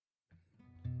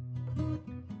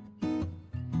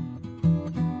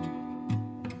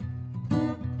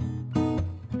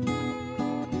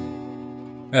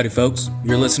Howdy folks,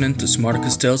 you're listening to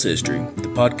Smarticus Tells History, the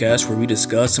podcast where we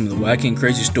discuss some of the wacky and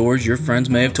crazy stories your friends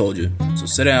may have told you. So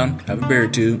sit down, have a beer or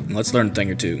two, and let's learn a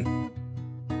thing or two.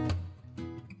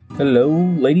 Hello,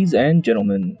 ladies and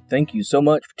gentlemen. Thank you so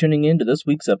much for tuning in to this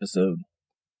week's episode.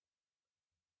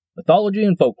 Mythology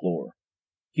and folklore.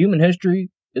 Human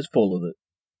history is full of it.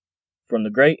 From the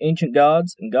great ancient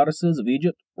gods and goddesses of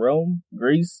Egypt, Rome,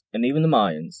 Greece, and even the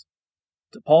Mayans,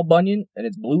 to Paul Bunyan and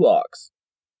its blue ox.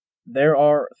 There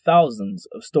are thousands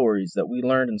of stories that we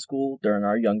learned in school during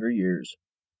our younger years.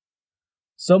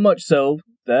 So much so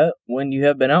that when you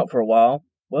have been out for a while,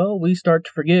 we start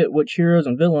to forget which heroes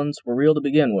and villains were real to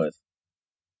begin with.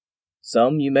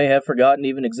 Some you may have forgotten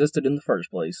even existed in the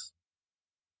first place.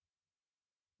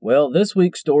 Well, this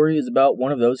week's story is about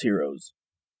one of those heroes.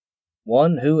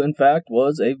 One who, in fact,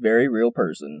 was a very real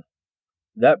person.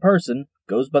 That person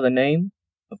goes by the name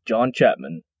of John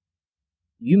Chapman.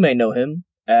 You may know him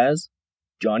as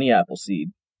Johnny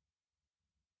Appleseed.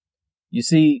 You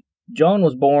see, John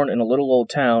was born in a little old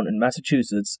town in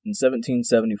Massachusetts in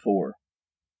 1774.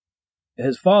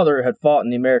 His father had fought in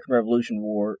the American Revolution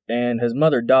War, and his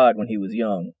mother died when he was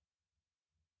young.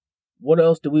 What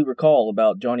else do we recall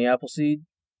about Johnny Appleseed?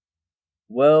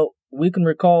 Well, we can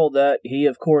recall that he,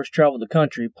 of course, traveled the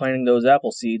country planting those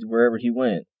apple seeds wherever he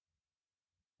went.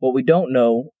 What we don't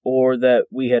know, or that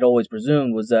we had always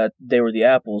presumed, was that they were the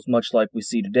apples much like we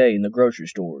see today in the grocery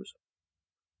stores.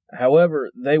 However,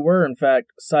 they were in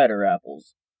fact cider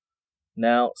apples.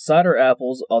 Now, cider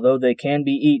apples, although they can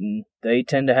be eaten, they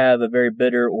tend to have a very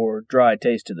bitter or dry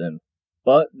taste to them,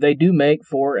 but they do make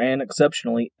for an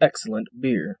exceptionally excellent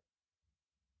beer.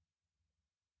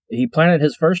 He planted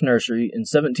his first nursery in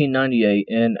 1798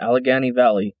 in Allegheny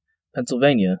Valley,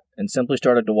 Pennsylvania, and simply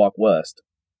started to walk west.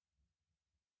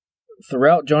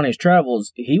 Throughout Johnny's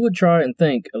travels, he would try and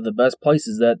think of the best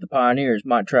places that the pioneers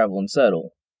might travel and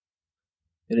settle.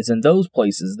 It is in those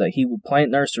places that he would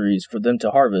plant nurseries for them to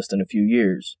harvest in a few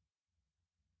years.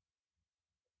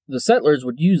 The settlers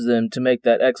would use them to make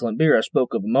that excellent beer I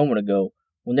spoke of a moment ago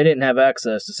when they didn't have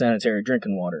access to sanitary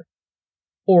drinking water,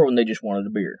 or when they just wanted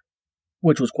a beer,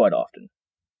 which was quite often.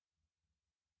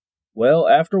 Well,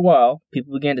 after a while,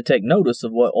 people began to take notice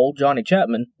of what old Johnny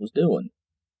Chapman was doing.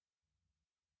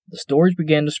 The stories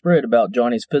began to spread about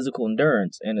Johnny's physical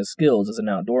endurance and his skills as an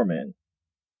outdoor man.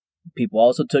 People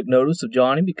also took notice of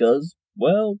Johnny because,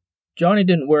 Johnny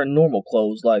didn't wear normal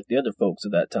clothes like the other folks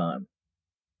of that time.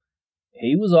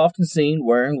 He was often seen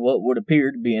wearing what would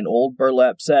appear to be an old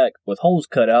burlap sack with holes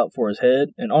cut out for his head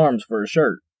and arms for his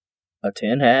shirt, a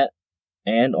tin hat,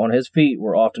 and on his feet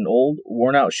were often old,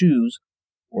 worn-out shoes,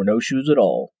 or no shoes at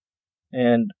all.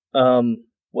 And,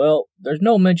 there's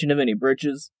no mention of any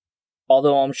breeches,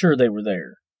 although I'm sure they were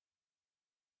there.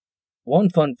 One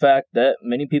fun fact that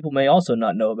many people may also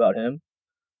not know about him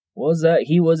was that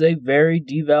he was a very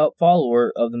devout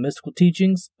follower of the mystical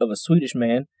teachings of a Swedish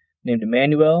man named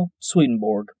Emanuel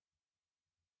Swedenborg.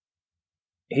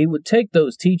 He would take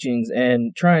those teachings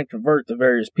and try and convert the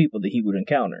various people that he would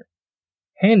encounter,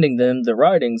 handing them the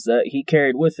writings that he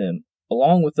carried with him,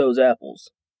 along with those apples.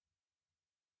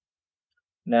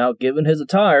 Now, given his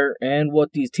attire and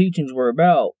what these teachings were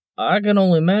about, I can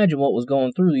only imagine what was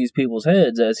going through these people's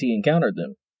heads as he encountered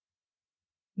them.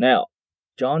 Now,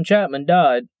 John Chapman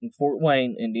died in Fort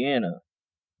Wayne, Indiana,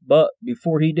 but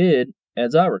before he did,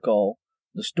 as I recall,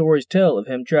 the stories tell of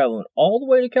him traveling all the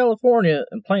way to California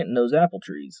and planting those apple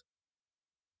trees.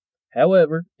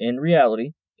 However, in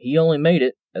reality, he only made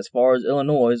it as far as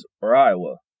Illinois or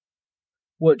Iowa,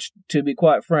 which, to be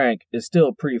quite frank, is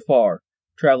still pretty far,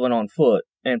 traveling on foot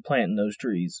and planting those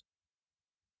trees.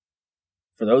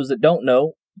 For those that don't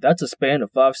know, that's a span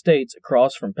of 5 states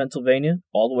across from Pennsylvania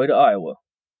all the way to Iowa.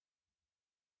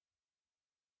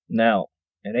 Now,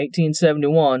 in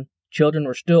 1871, children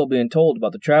were still being told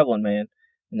about the traveling man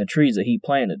and the trees that he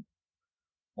planted.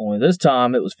 Only this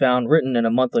time it was found written in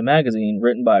a monthly magazine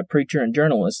written by a preacher and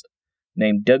journalist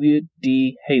named W.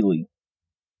 D. Haley.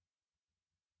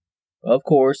 Of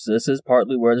course, this is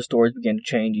partly where the stories began to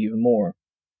change even more.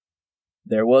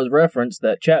 There was reference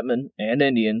that Chapman and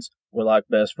Indians were like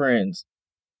best friends.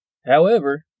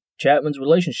 However, Chapman's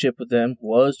relationship with them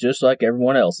was just like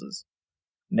everyone else's,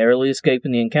 narrowly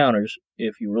escaping the encounters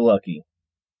if you were lucky.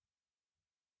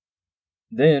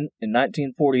 Then, in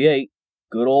 1948,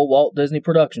 good old Walt Disney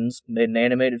Productions made an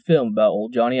animated film about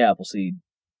old Johnny Appleseed.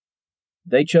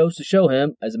 They chose to show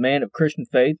him as a man of Christian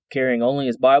faith carrying only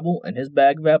his Bible and his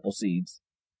bag of apple seeds.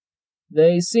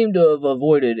 They seem to have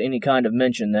avoided any kind of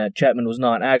mention that Chapman was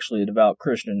not actually a devout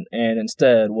Christian and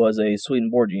instead was a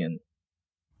Swedenborgian.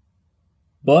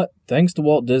 But thanks to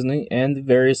Walt Disney and the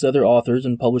various other authors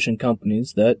and publishing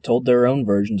companies that told their own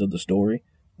versions of the story,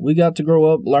 we got to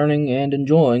grow up learning and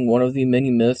enjoying one of the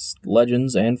many myths,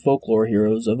 legends, and folklore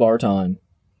heroes of our time.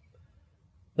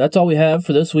 That's all we have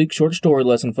for this week's short story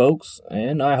lesson, folks,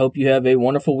 and I hope you have a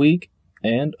wonderful week,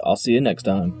 and I'll see you next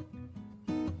time.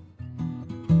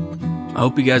 I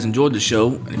hope you guys enjoyed the show,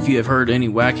 and if you have heard any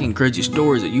wacky and crazy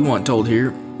stories that you want told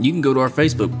here, you can go to our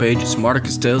Facebook page at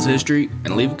Smarticus Tales History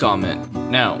and leave a comment.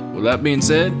 Now, with that being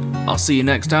said, I'll see you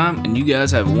next time, and you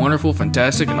guys have a wonderful,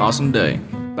 fantastic, and awesome day.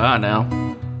 Bye now.